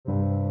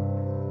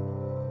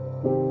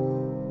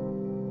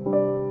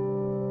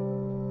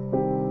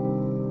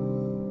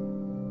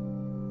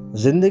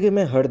जिंदगी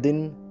में हर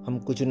दिन हम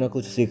कुछ ना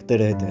कुछ सीखते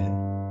रहते हैं।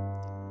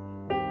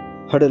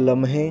 हर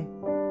लम्हे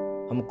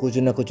हम कुछ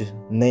ना कुछ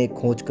नए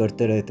खोज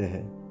करते रहते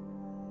हैं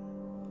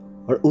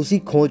और उसी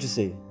खोज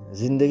से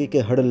ज़िंदगी के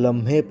हर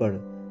लम्हे पर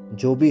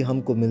जो भी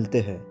हमको मिलते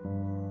हैं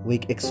वो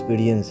एक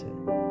एक्सपीरियंस है।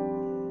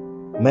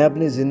 मैं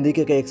अपनी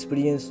ज़िंदगी का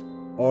एक्सपीरियंस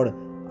और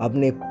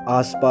अपने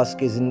आसपास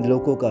के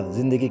लोगों का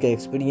ज़िंदगी का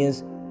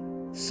एक्सपीरियंस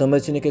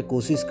समझने की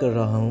कोशिश कर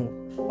रहा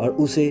हूँ और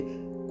उसे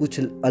कुछ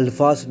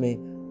अल्फाज में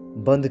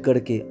बंद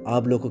करके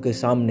आप लोगों के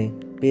सामने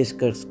पेश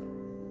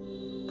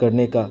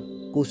करने का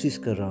कोशिश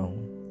कर रहा हूँ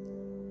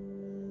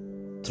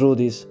थ्रू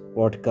दिस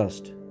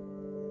पॉडकास्ट।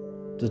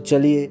 तो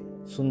चलिए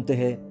सुनते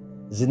हैं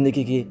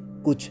ज़िंदगी की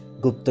कुछ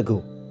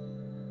गुफ्तगू।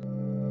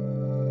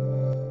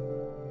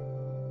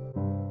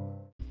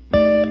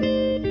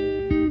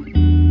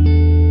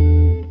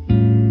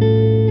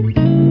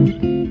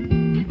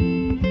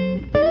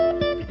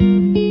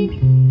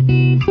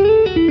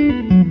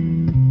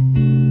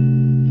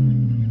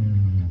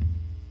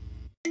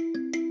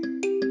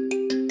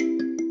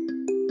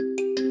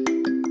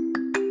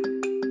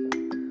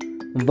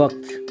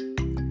 वक्त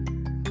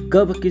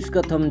कब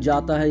किसका थम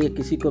जाता है ये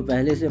किसी को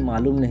पहले से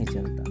मालूम नहीं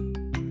चलता।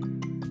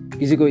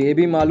 किसी को ये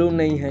भी मालूम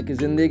नहीं है कि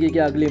ज़िंदगी के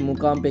अगले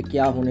मुकाम पे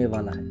क्या होने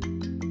वाला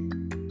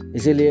है।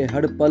 इसीलिए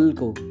हर पल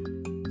को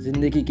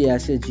ज़िंदगी के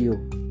ऐसे जियो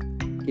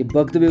कि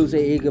वक्त भी उसे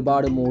एक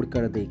बार मोड़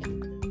कर देखे।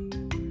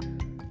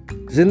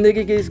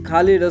 ज़िंदगी के इस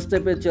खाली रास्ते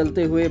पे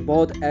चलते हुए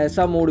बहुत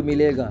ऐसा मोड़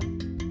मिलेगा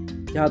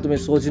जहाँ तुम्हें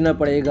सोचना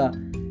पड़ेगा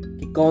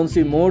कि कौन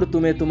सी मोड़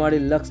तुम्हें तुम्हारे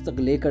लक्ष्य तक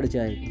लेकर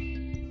जाएगी।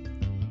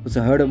 उस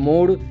हर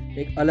मोड़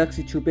एक अलग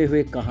सी छुपे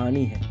हुए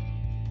कहानी है।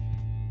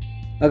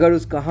 अगर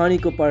उस कहानी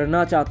को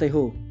पढ़ना चाहते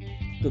हो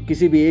तो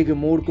किसी भी एक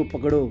मोड़ को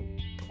पकड़ो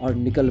और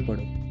निकल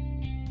पड़ो।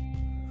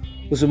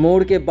 उस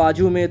मोड़ के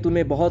बाजू में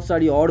तुम्हें बहुत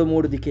सारी और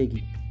मोड़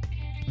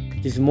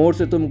दिखेगी। जिस मोड़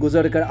से तुम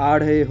गुजर कर आ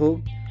रहे हो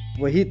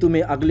वही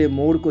तुम्हें अगले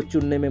मोड़ को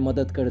चुनने में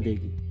मदद कर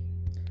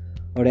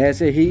देगी। और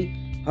ऐसे ही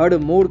हर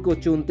मोड़ को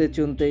चुनते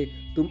चुनते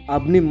तुम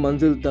अपनी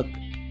मंजिल तक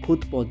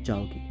खुद पहुंच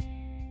जाओगे।